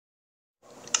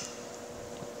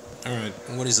Alright,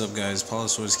 what is up guys?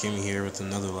 Paulosaurus Gaming here with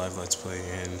another live Let's Play,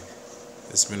 and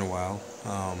it's been a while.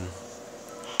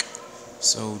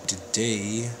 So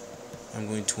today I'm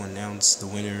going to announce the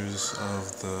winners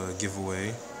of the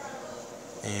giveaway,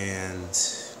 and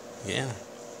yeah,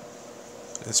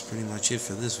 that's pretty much it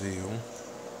for this video.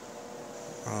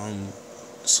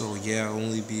 So yeah, I'll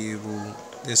only be able,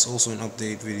 there's also an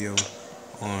update video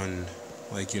on,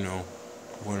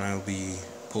 when I'll be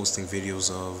posting videos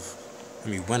of,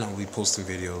 when I'll be posting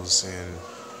videos and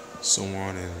so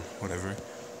on and whatever.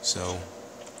 So,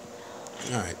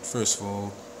 alright, first of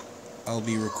all, I'll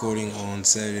be recording on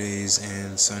Saturdays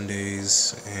and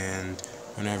Sundays, and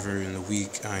whenever in the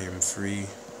week I am free,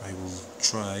 I will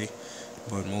try,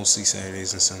 but mostly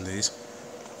Saturdays and Sundays.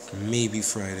 Maybe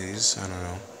Fridays, I don't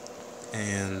know.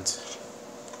 And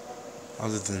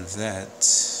other than that,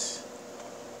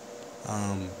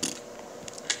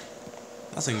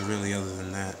 nothing really other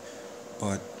than that.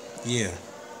 But yeah,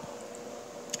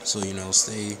 so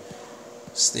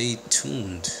stay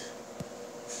tuned.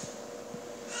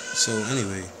 So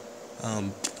anyway,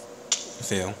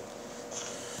 fail.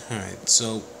 Alright,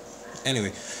 so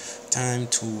anyway, time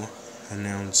to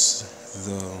announce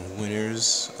the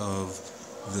winners of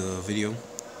the video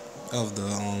of the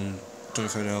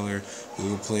 $25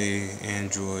 Google Play,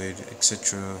 Android,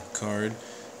 etc. card.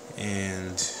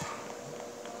 And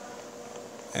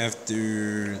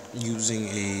after using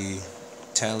a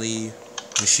tally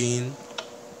machine,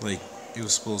 like it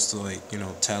was supposed to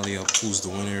tally up who's the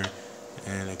winner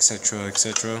and etc.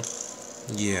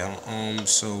 Yeah,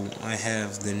 so I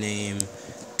have the name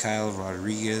Kyle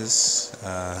Rodriguez.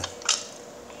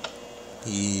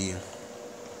 He,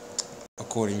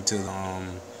 according to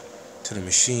the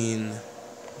machine,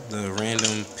 the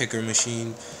random picker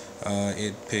machine,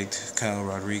 it picked Kyle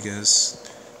Rodriguez.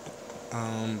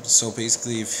 So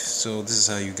basically, this is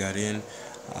how you got in.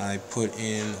 I put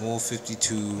in all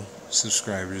 52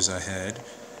 subscribers I had.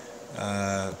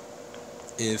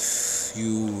 If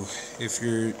you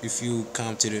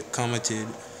commented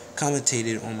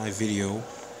on my video,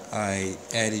 I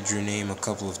added your name a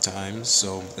couple of times.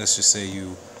 So let's just say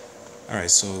you.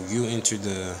 Alright, so you entered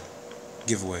the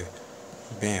giveaway.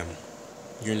 Bam,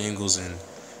 your name goes in.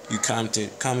 You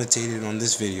commented on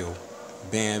this video.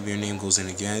 Bam, your name goes in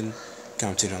again.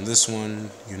 Commented on this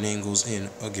one, your name goes in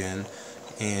again.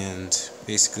 And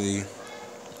basically,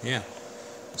 yeah.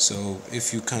 So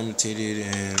if you commented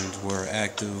and were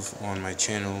active on my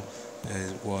channel,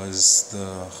 it was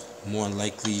the more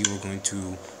likely you were going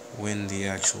to win the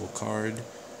actual card.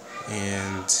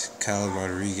 And Kyle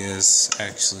Rodriguez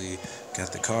actually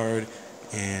got the card,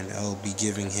 and I'll be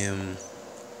giving him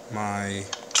my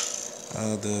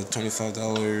the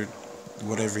 $25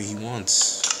 whatever he wants.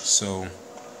 So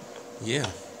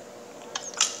yeah,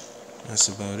 that's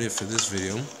about it for this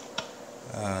video.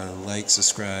 Like,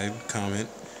 subscribe, comment.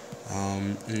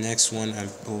 Next one, I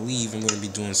believe I'm going to be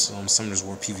doing some Summoners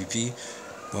War PvP.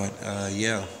 But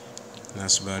yeah,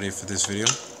 that's about it for this video.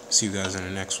 See you guys in the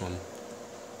next one.